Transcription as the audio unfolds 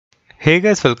Hey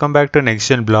guys, welcome back to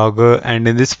NextGenBlogger, and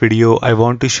in this video I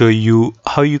want to show you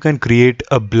how you can create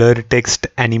a blur text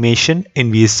animation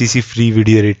in VSDC Free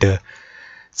Video Editor.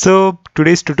 So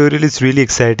today's tutorial is really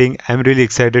exciting. I'm really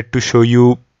excited to show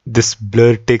you this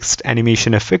blur text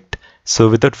animation effect. So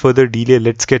without further delay,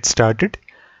 let's get started.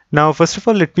 Now first of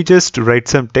all, let me just write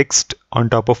some text on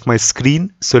top of my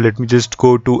screen. So let me just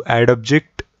go to Add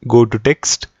Object, go to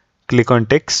Text, click on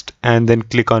Text and then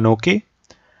click on OK.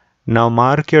 Now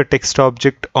mark your text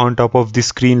object on top of the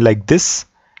screen like this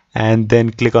and then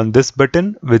click on this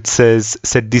button which says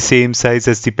set the same size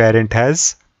as the parent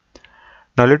has.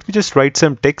 Now let me just write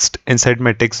some text inside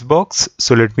my text box.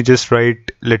 So let me just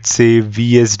write, let's say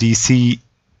VSDC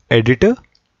editor,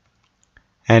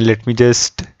 and let me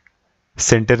just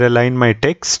center align my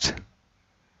text.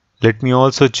 Let me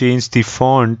also change the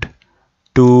font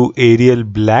to Arial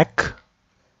black,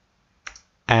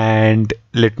 and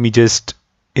let me just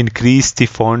increase the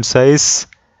font size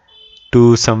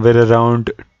to somewhere around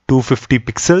 250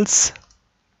 pixels.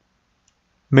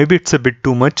 Maybe it's a bit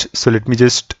too much, so let me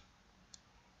just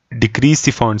decrease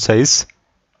the font size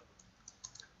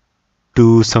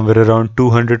to somewhere around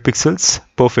 200 pixels.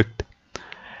 Perfect.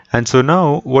 And so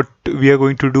now what we are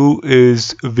going to do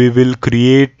is we will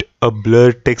create a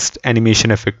blur text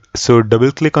animation effect. So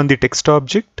double click on the text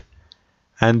object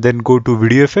and then go to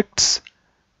video effects,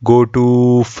 go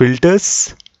to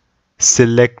filters,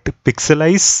 select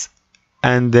pixelize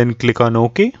and then click on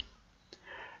OK.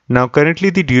 Now currently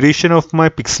the duration of my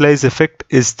pixelize effect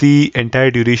is the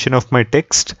entire duration of my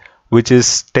text, which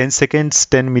is 10 seconds,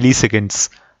 10 milliseconds.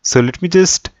 So let me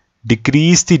just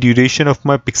decrease the duration of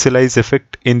my pixelize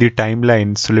effect in the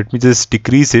timeline. So let me just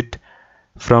decrease it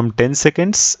from 10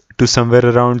 seconds to somewhere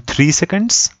around 3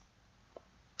 seconds.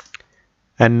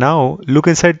 And now look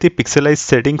inside the pixelize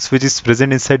settings which is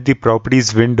present inside the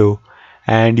properties window,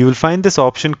 and you will find this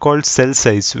option called cell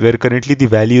size where currently the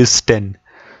value is 10.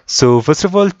 So first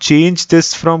of all, change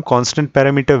this from constant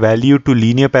parameter value to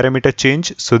linear parameter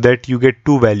change so that you get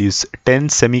two values, 10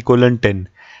 semicolon 10.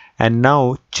 And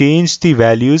now change the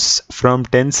values from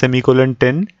 10 semicolon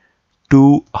 10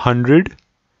 to 100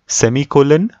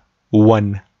 semicolon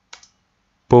 1.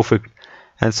 Perfect.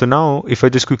 And so now if I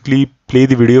just quickly play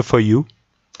the video for you,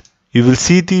 you will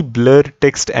see the blur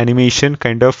text animation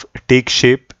kind of take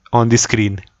shape on the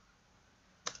screen.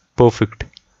 Perfect.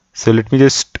 So let me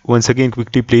just once again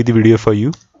quickly play the video for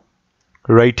you.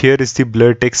 Right here is the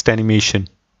blur text animation.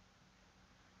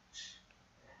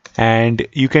 And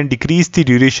you can decrease the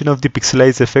duration of the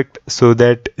pixelize effect so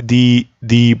that the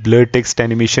blur text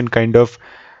animation kind of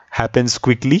happens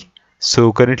quickly.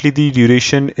 So currently the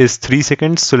duration is 3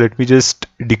 seconds. So let me just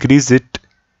decrease it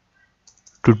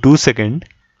to 2 seconds.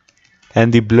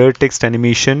 And the blur text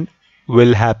animation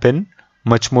will happen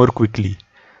much more quickly.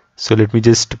 So let me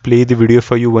just play the video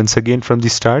for you once again from the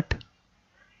start.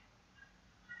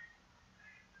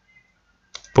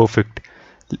 Perfect.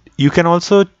 You can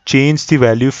also change the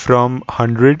value from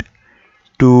 100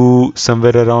 to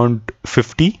somewhere around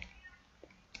 50.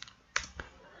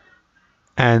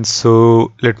 And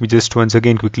so let me just once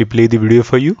again quickly play the video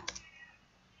for you.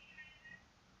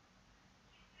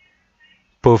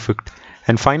 Perfect.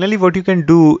 And finally what you can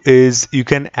do is you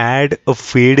can add a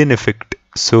fade in effect.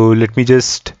 So let me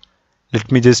just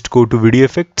go to video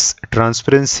effects,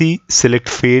 transparency, select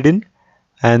fade in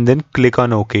and then click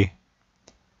on OK.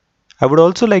 I would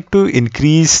also like to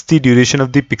increase the duration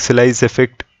of the pixelize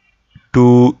effect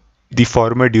to the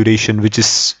former duration, which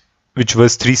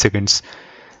was 3 seconds,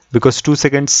 because 2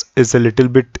 seconds is a little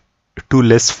bit too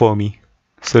less for me.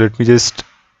 So let me just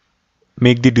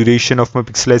make the duration of my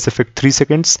pixelize effect 3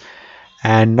 seconds.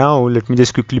 And now let me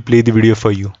just quickly play the video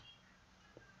for you.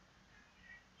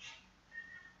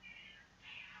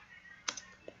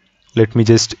 Let me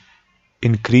just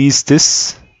increase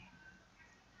this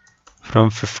from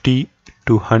 50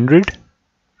 to 100.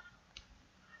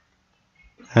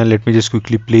 And let me just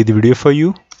quickly play the video for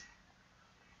you.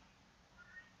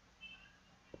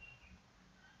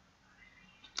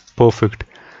 Perfect.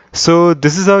 So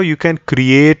this is how you can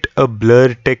create a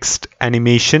blur text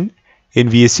animation in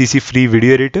VSDC Free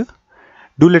Video Editor.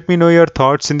 Do let me know your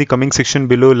thoughts in the comment section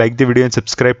below, like the video and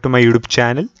subscribe to my YouTube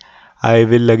channel. I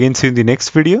will again see you in the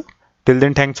next video. Till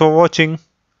then, thanks for watching.